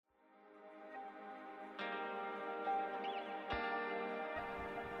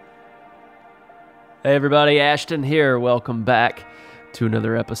Hey everybody, Ashton here. Welcome back to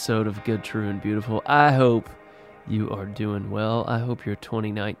another episode of Good, True, and Beautiful. I hope you are doing well. I hope your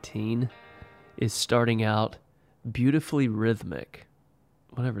 2019 is starting out beautifully rhythmic,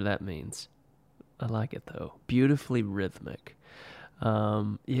 whatever that means. I like it though. Beautifully rhythmic.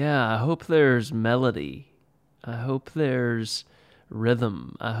 I hope there's melody. I hope there's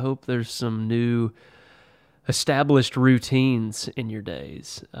rhythm. I hope there's some new established routines in your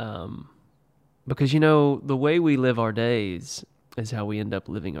days. Because, the way we live our days is how we end up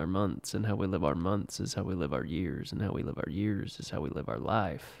living our months, and how we live our months is how we live our years, and how we live our years is how we live our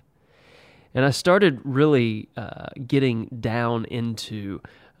life. And I started really getting down into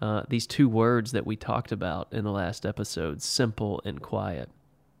these two words that we talked about in the last episode, simple and quiet.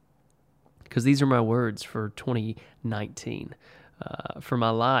 Because these are my words for 2019. For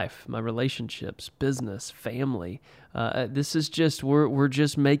my life, my relationships, business, family. This is just, we're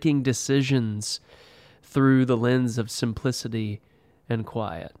just making decisions through the lens of simplicity and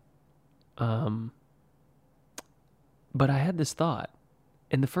quiet. But I had this thought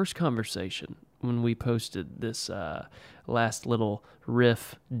in the first conversation when we posted this last little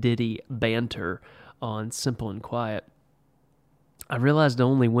riff, ditty, banter on simple and quiet. I realized I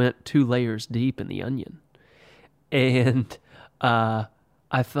only went 2 layers deep in the onion. And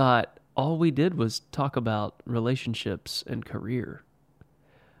I thought all we did was talk about relationships and career.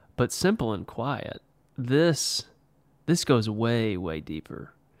 But simple and quiet, this goes way, way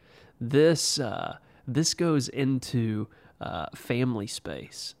deeper. This goes into family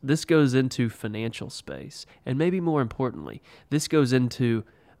space. This goes into financial space. And maybe more importantly, this goes into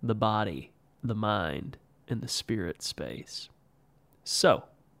the body, the mind, and the spirit space. So,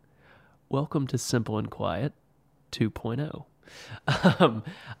 welcome to Simple and Quiet 2.0.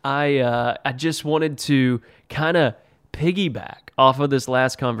 I just wanted to kind of piggyback off of this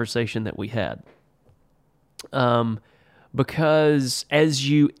last conversation that we had. Because as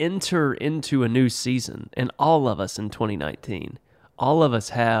you enter into a new season, and all of us in 2019, all of us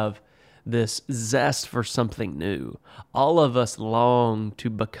have this zest for something new. All of us long to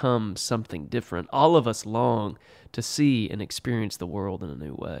become something different. All of us long to see and experience the world in a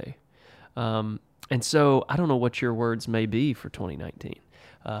new way. And so I don't know what your words may be for 2019.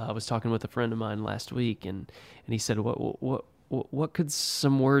 I was talking with a friend of mine last week, and he said, "What could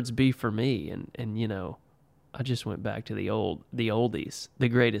some words be for me?" And I just went back to the oldies, the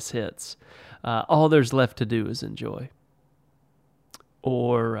greatest hits. All there's left to do is enjoy,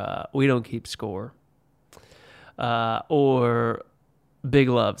 or we don't keep score, or Big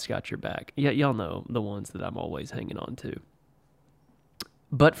Love's got your back. Yeah, y'all know the ones that I'm always hanging on to.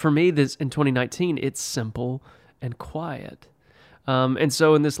 But for me, this in 2019, it's simple and quiet. And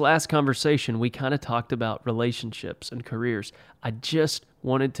so in this last conversation, we kind of talked about relationships and careers. I just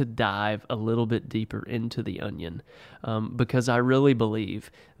wanted to dive a little bit deeper into the onion because I really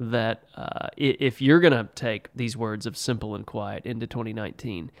believe that if you're going to take these words of simple and quiet into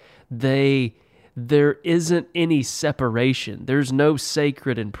 2019, there isn't any separation. There's no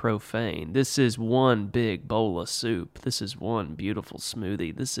sacred and profane. This is one big bowl of soup. This is one beautiful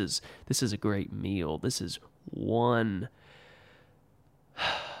smoothie. This is a great meal. This is one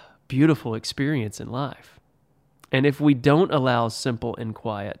beautiful experience in life. And if we don't allow simple and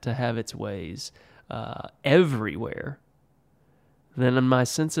quiet to have its ways everywhere, then my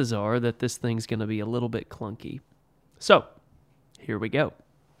senses are that this thing's going to be a little bit clunky. So, here we go.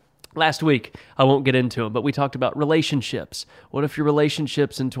 Last week, I won't get into them, but we talked about relationships. What if your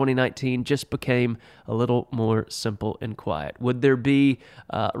relationships in 2019 just became a little more simple and quiet? Would there be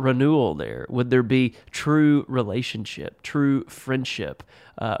renewal there? Would there be true relationship, true friendship?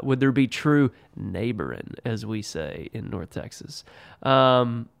 Would there be true neighboring, as we say in North Texas?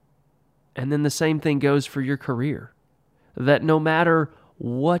 And then the same thing goes for your career. That no matter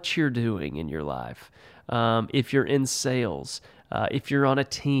what you're doing in your life, if you're in sales, if you're on a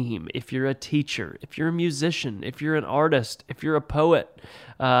team, if you're a teacher, if you're a musician, if you're an artist, if you're a poet,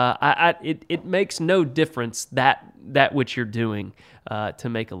 it makes no difference that which you're doing to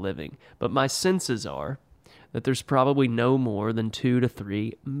make a living. But my senses are that there's probably no more than 2 to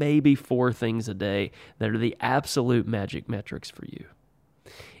 3, maybe 4 things a day that are the absolute magic metrics for you.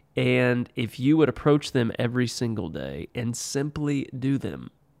 And if you would approach them every single day and simply do them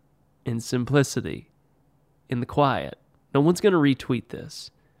in simplicity, in the quiet, no one's going to retweet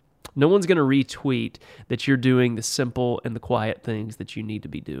this. No one's going to retweet that you're doing the simple and the quiet things that you need to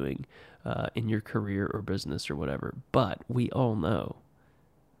be doing in your career or business or whatever. But we all know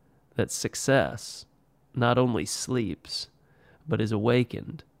that success not only sleeps, but is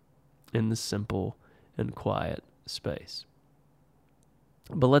awakened in the simple and quiet space.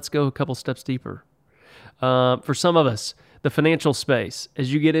 But let's go a couple steps deeper. For some of us, the financial space,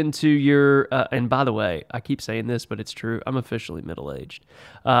 as you get into your, and by the way, I keep saying this, but it's true. I'm officially middle-aged.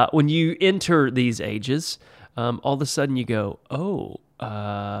 When you enter these ages, all of a sudden you go,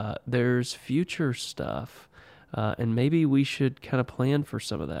 there's future stuff, and maybe we should kind of plan for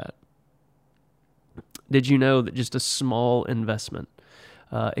some of that. Did you know that just a small investment,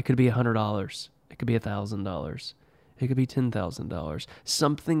 it could be $100, it could be $1,000, it could be $10,000.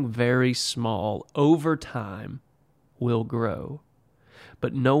 Something very small over time will grow.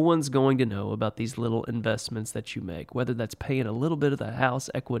 But no one's going to know about these little investments that you make, whether that's paying a little bit of the house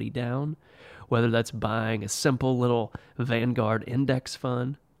equity down, whether that's buying a simple little Vanguard index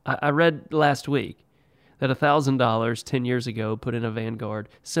fund. I read last week that $1,000 10 years ago put in a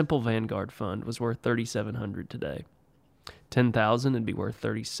simple Vanguard fund was worth $3,700 today. 10,000 it'd be worth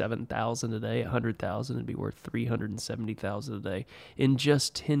 37,000 a day. 100,000 it'd be worth 370,000 a day in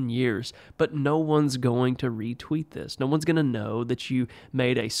just 10 years. But no one's going to retweet this. No one's going to know that you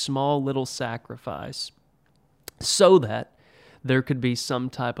made a small little sacrifice so that there could be some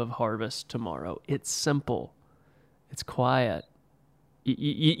type of harvest tomorrow. It's simple. It's quiet.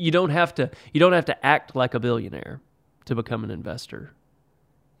 You don't have to act like a billionaire to become an investor.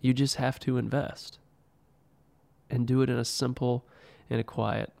 You just have to invest. And do it in a simple and a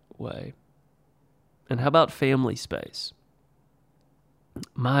quiet way. And how about family space?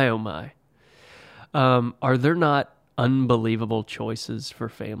 My, oh my. Are there not unbelievable choices for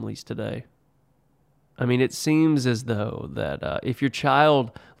families today? I mean, it seems as though that if your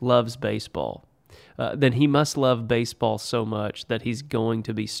child loves baseball, then he must love baseball so much that he's going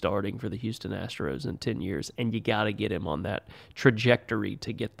to be starting for the Houston Astros in 10 years, and you got to get him on that trajectory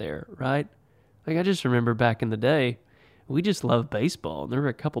to get there, right? Like, I just remember back in the day, we just loved baseball. And there were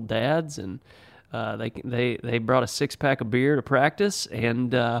a couple dads, and they brought a 6-pack of beer to practice,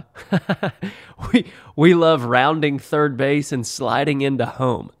 and we love rounding third base and sliding into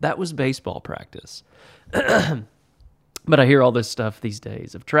home. That was baseball practice. But I hear all this stuff these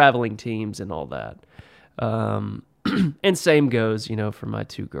days of traveling teams and all that. And same goes, for my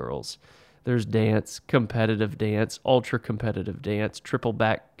 2 girls. There's dance, competitive dance, ultra competitive dance, triple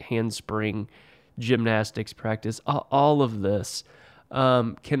back handspring, gymnastics practice, all of this.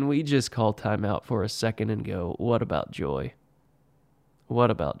 Can we just call time out for a second and go, what about joy?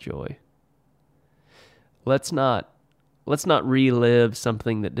 What about joy? Let's not relive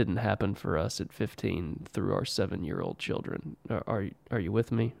something that didn't happen for us at 15 through our 7-year-old children. Are you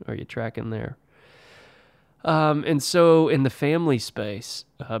with me? Are you tracking there? And so in the family space,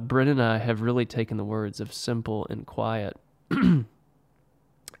 Brent and I have really taken the words of simple and quiet,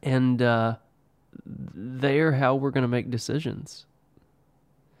 and they're how we're going to make decisions.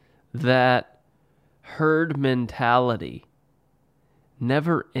 That herd mentality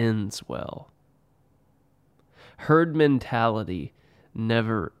never ends well. Herd mentality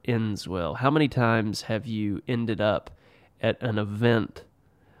never ends well. How many times have you ended up at an event,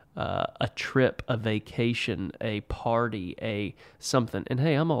 a trip, a vacation, a party, a something? And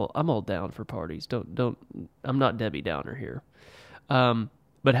hey, I'm all down for parties. Don't. I'm not Debbie Downer here.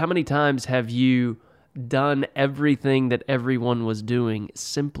 But how many times have you done everything that everyone was doing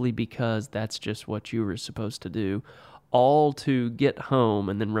simply because that's just what you were supposed to do, all to get home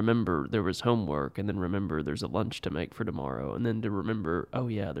and then remember there was homework, and then remember there's a lunch to make for tomorrow, and then to remember, oh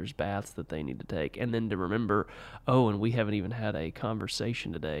yeah, there's baths that they need to take, and then to remember, oh, and we haven't even had a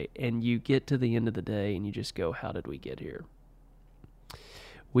conversation today. And you get to the end of the day and you just go, how did we get here?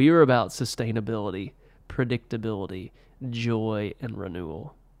 We are about sustainability, predictability, joy, and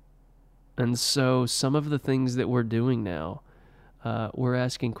renewal. And so some of the things that we're doing now, we're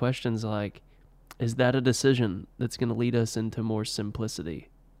asking questions like, is that a decision that's going to lead us into more simplicity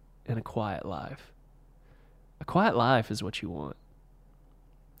and a quiet life? A quiet life is what you want.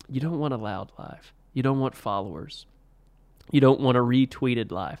 You don't want a loud life. You don't want followers. You don't want a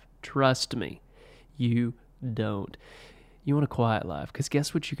retweeted life. Trust me, you don't. You want a quiet life, because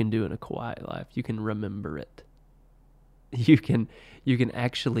guess what you can do in a quiet life? You can remember it. You can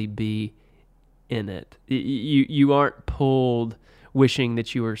actually be in it. You aren't pulled wishing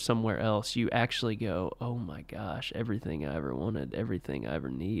that you were somewhere else. You actually go, oh my gosh, everything I ever wanted, everything I ever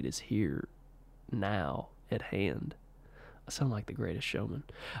need is here now at hand. I sound like The Greatest Showman.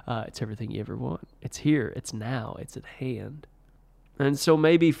 It's everything you ever want. It's here. It's now. It's at hand. And so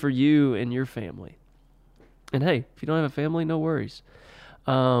maybe for you and your family, and hey, if you don't have a family, no worries.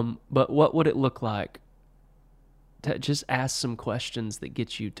 But what would it look like to just ask some questions that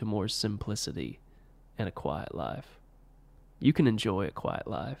get you to more simplicity and a quiet life? You can enjoy a quiet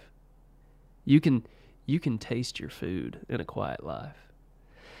life. You can taste your food in a quiet life.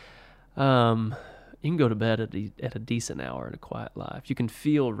 You can go to bed at a decent hour in a quiet life. You can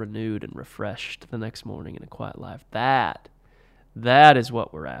feel renewed and refreshed the next morning in a quiet life. That is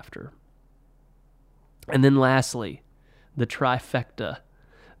what we're after. And then lastly, the trifecta,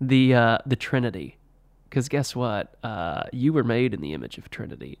 the Trinity. Because guess what? You were made in the image of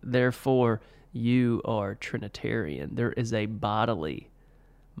Trinity. Therefore, you are Trinitarian. There is a bodily,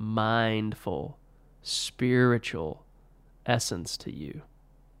 mindful, spiritual essence to you.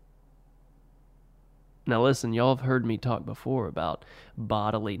 Now listen, y'all have heard me talk before about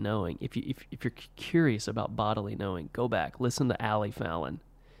bodily knowing. If you're curious about bodily knowing, go back, listen to Allie Fallon.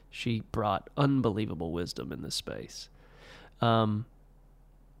 She brought unbelievable wisdom in this space.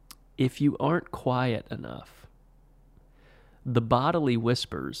 If you aren't quiet enough, the bodily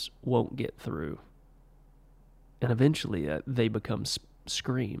whispers won't get through. And eventually they become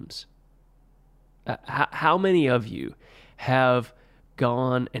screams. How many of you have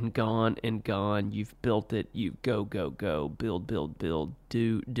gone and gone and gone? You've built it. You go, build,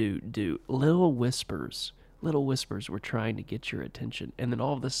 do. Little whispers were trying to get your attention. And then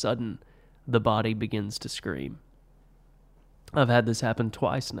all of a sudden, the body begins to scream. I've had this happen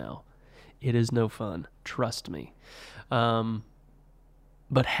twice now. It is no fun. Trust me.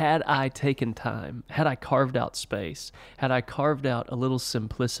 But had I taken time, had I carved out space, had I carved out a little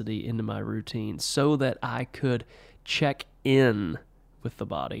simplicity into my routine so that I could check in with the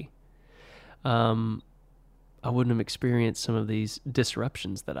body, I wouldn't have experienced some of these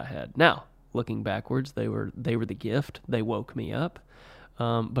disruptions that I had. Now, looking backwards, they were the gift. They woke me up,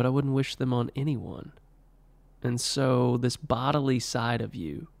 but I wouldn't wish them on anyone. And so this bodily side of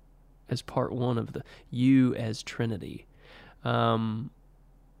you, as part one of the you as Trinity,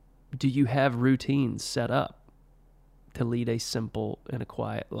 do you have routines set up to lead a simple and a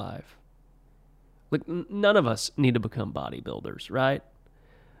quiet life? Look, none of us need to become bodybuilders, right?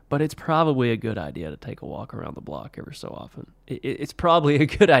 But it's probably a good idea to take a walk around the block every so often. It's probably a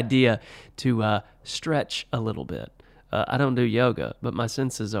good idea to stretch a little bit. I don't do yoga, but my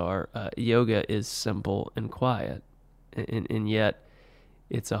senses are yoga is simple and quiet, and yet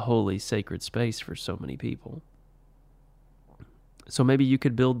it's a holy, sacred space for so many people. So maybe you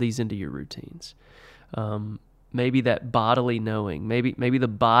could build these into your routines. Maybe that bodily knowing, maybe the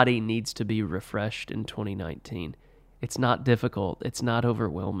body needs to be refreshed in 2019. It's not difficult. It's not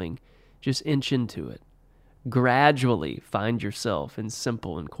overwhelming. Just inch into it. Gradually find yourself in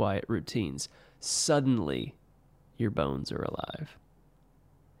simple and quiet routines. Suddenly, your bones are alive.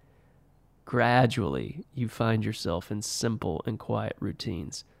 Gradually, you find yourself in simple and quiet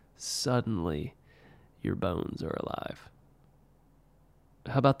routines. Suddenly, your bones are alive.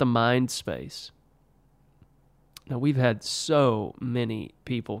 How about the mind space? Now, we've had so many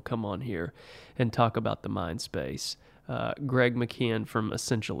people come on here and talk about the mind space. Greg McKeon from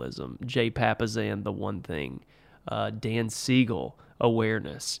Essentialism, Jay Papasan, The One Thing, Dan Siegel,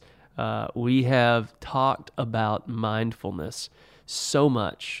 Awareness. We have talked about mindfulness so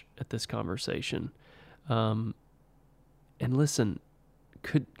much at this conversation. And listen,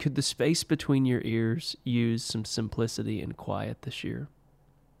 could the space between your ears use some simplicity and quiet this year?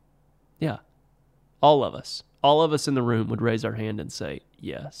 Yeah, all of us in the room would raise our hand and say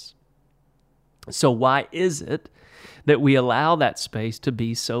yes. So why is it that we allow that space to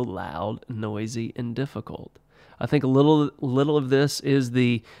be so loud, noisy, and difficult? I think a little of this is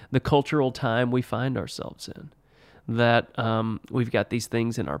the cultural time we find ourselves in. That we've got these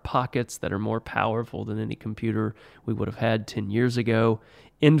things in our pockets that are more powerful than any computer we would have had 10 years ago.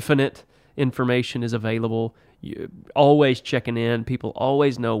 Infinite information is available. You're always checking in. People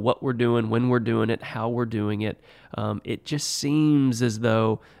always know what we're doing, when we're doing it, how we're doing it. It just seems as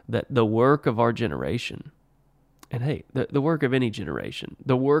though that the work of our generation, and hey, the work of any generation,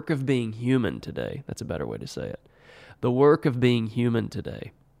 the work of being human today, that's a better way to say it. The work of being human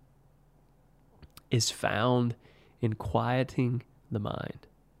today is found in quieting the mind,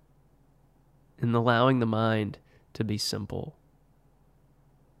 in allowing the mind to be simple.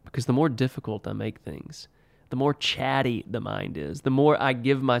 Because the more difficult I make things, the more chatty the mind is, the more I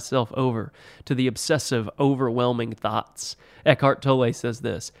give myself over to the obsessive, overwhelming thoughts. Eckhart Tolle says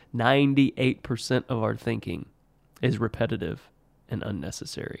this, 98% of our thinking is repetitive and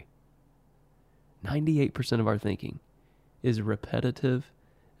unnecessary. 98% of our thinking is repetitive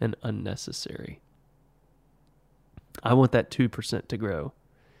and unnecessary. I want that 2% to grow.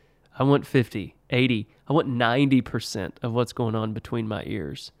 I want 50, 80, I want 90% of what's going on between my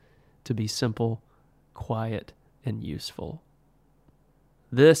ears to be simple, quiet, and useful.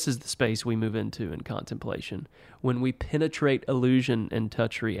 This is the space we move into in contemplation when we penetrate illusion and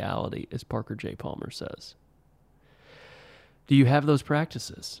touch reality, as Parker J. Palmer says. Do you have those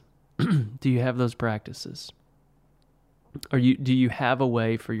practices? Do you have those practices? Do you have a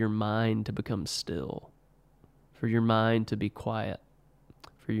way for your mind to become still? For your mind to be quiet?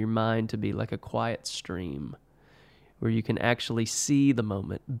 For your mind to be like a quiet stream where you can actually see the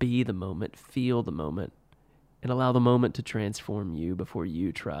moment, be the moment, feel the moment, and allow the moment to transform you before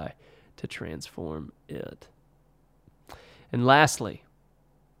you try to transform it. And lastly,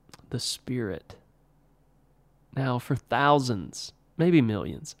 the Spirit. Now, for thousands, maybe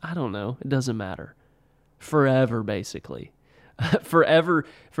millions, I don't know, it doesn't matter. Forever, basically.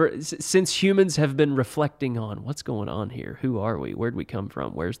 Since humans have been reflecting on what's going on here, who are we, where'd we come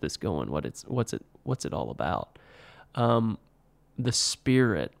from, where's this going, what's it all about? The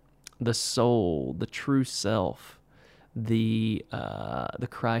Spirit, the soul, the true self, the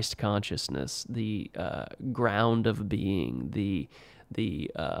Christ consciousness, the ground of being, the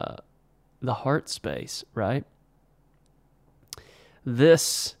heart space, right?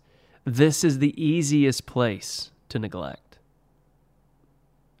 This is the easiest place to neglect.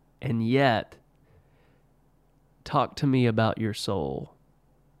 And yet, talk to me about your soul,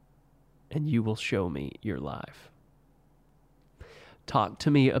 and you will show me your life. Talk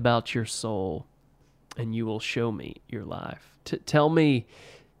to me about your soul, and you will show me your life. Tell me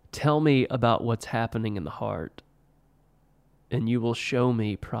about what's happening in the heart, and you will show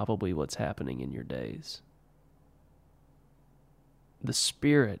me probably what's happening in your days. The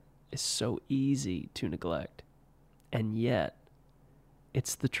Spirit is so easy to neglect, and yet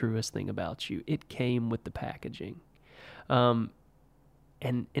it's the truest thing about you. It came with the packaging. And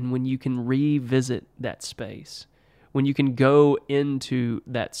when you can revisit that space, when you can go into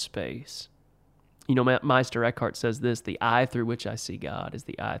that space, you know, Meister Eckhart says this: the eye through which I see God is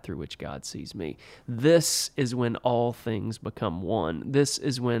the eye through which God sees me. This is when all things become one. This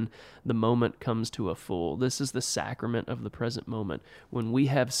is when the moment comes to a full. This is the sacrament of the present moment, when we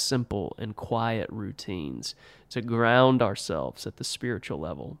have simple and quiet routines to ground ourselves at the spiritual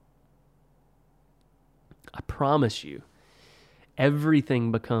level. I promise you,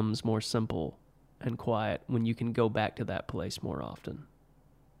 everything becomes more simple and quiet when you can go back to that place more often.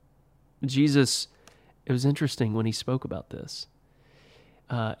 Jesus, it was interesting when he spoke about this.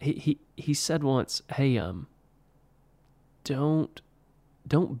 He said once, "Hey, don't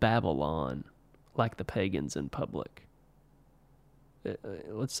babble on like the pagans in public."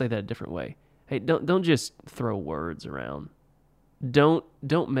 Let's say that a different way. Hey, don't just throw words around.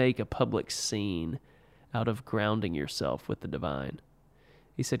 Don't make a public scene out of grounding yourself with the divine.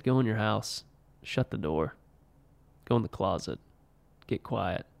 He said, "Go in your house, shut the door, go in the closet, get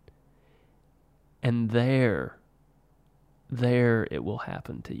quiet. And there it will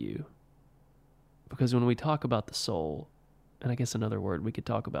happen to you." Because when we talk about the soul, and I guess another word we could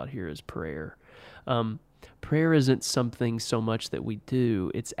talk about here is prayer. Prayer isn't something so much that we do,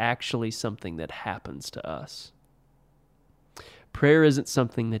 it's actually something that happens to us. Prayer isn't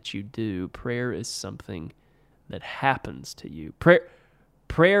something that you do, prayer is something that happens to you.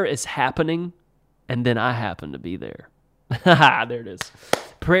 Prayer is happening, and then I happen to be there. There it is.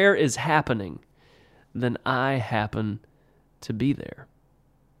 Prayer is happening, then I happen to be there.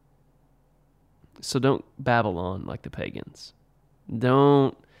 So don't babble on like the pagans.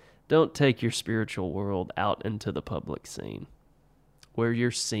 Don't take your spiritual world out into the public scene where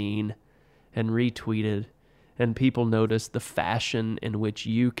you're seen and retweeted and people notice the fashion in which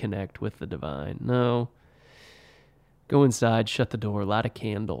you connect with the divine. No. Go inside, shut the door, light a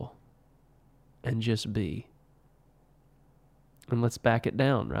candle, and just be. And let's back it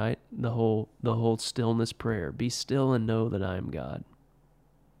down, right? The whole stillness prayer. Be still and know that I am God.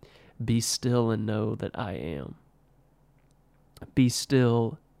 Be still and know that I am. Be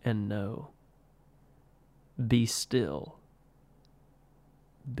still and know. Be still.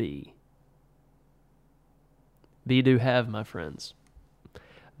 Be. Be, do, have, my friends.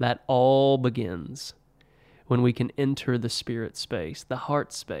 That all begins when we can enter the spirit space, the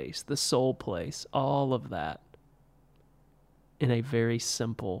heart space, the soul place, all of that in a very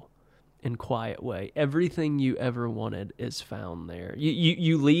simple and quiet way. Everything you ever wanted is found there.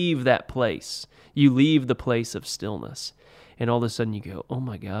 You leave that place. You leave the place of stillness, and all of a sudden you go, "Oh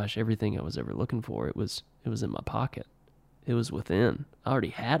my gosh, everything I was ever looking for, it was in my pocket. It was within. I already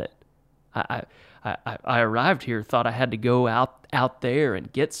had it. I arrived here, thought I had to go out there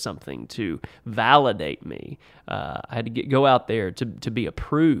and get something to validate me. I had to go out there to be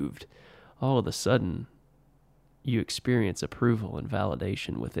approved. All of a sudden, you experience approval and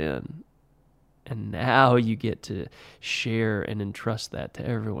validation within. And now you get to share and entrust that to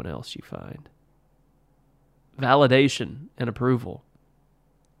everyone else you find. Validation and approval.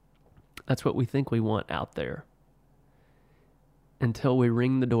 That's what we think we want out there. until we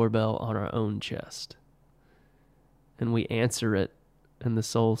ring the doorbell on our own chest. And we answer it, and the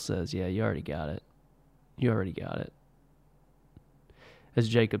soul says, yeah, you already got it. You already got it. As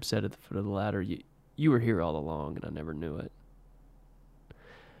Jacob said at the foot of the ladder, you were here all along, and I never knew it.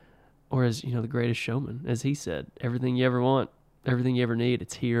 Or as, the Greatest Showman, as he said, everything you ever want, everything you ever need,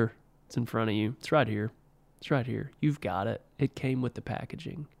 it's here. It's in front of you. It's right here. It's right here. You've got it. It came with the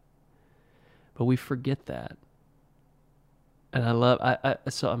packaging. But we forget that. And I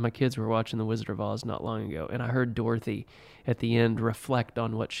saw my kids were watching The Wizard of Oz not long ago, and I heard Dorothy at the end reflect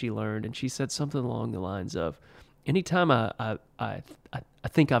on what she learned, and she said something along the lines of, anytime I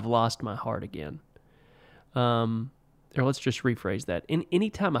think I've lost my heart again, or let's just rephrase that.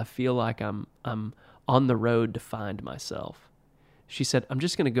 Anytime I feel like I'm on the road to find myself, she said, I'm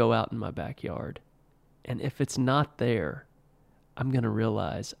just going to go out in my backyard, and if it's not there, I'm going to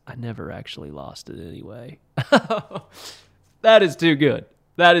realize I never actually lost it anyway. That is too good.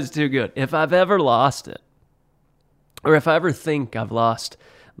 That is too good. If I've ever lost it, or if I ever think I've lost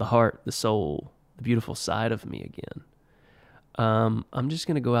the heart, the soul, the beautiful side of me again, I'm just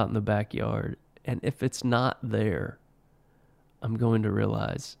going to go out in the backyard, and if it's not there, I'm going to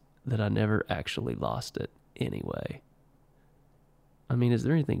realize that I never actually lost it anyway. I mean, is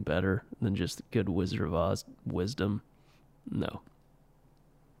there anything better than just good Wizard of Oz wisdom? No.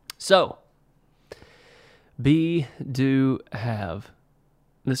 So, be, do, have.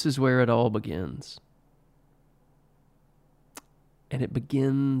 This is where it all begins. And it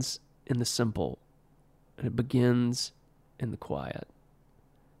begins in the simple. And it begins in the quiet.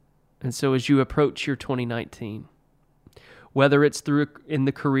 And so as you approach your 2019, whether it's in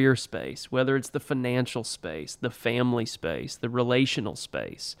the career space, whether it's the financial space, the family space, the relational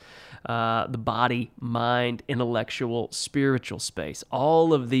space, the body, mind, intellectual, spiritual space,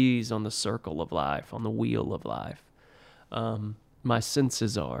 all of these on the circle of life, on the wheel of life, my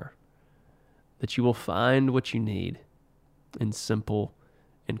senses are that you will find what you need in simple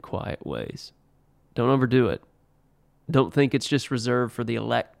and quiet ways. Don't overdo it. Don't think it's just reserved for the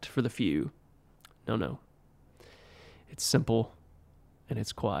elect, for the few. No. It's simple and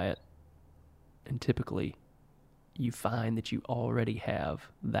it's quiet. And typically, you find that you already have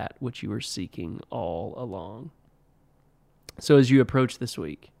that which you were seeking all along. So as you approach this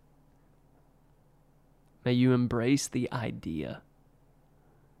week, may you embrace the idea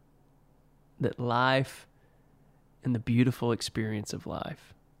that life and the beautiful experience of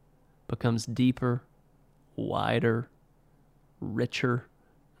life becomes deeper, wider, richer,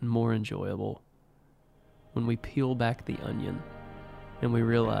 and more enjoyable when we peel back the onion and we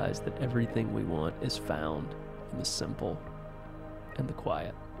realize that everything we want is found in the simple and the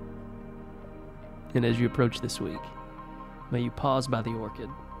quiet. And as you approach this week, may you pause by the orchid,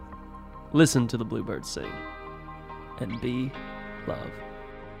 listen to the bluebirds sing, and be love.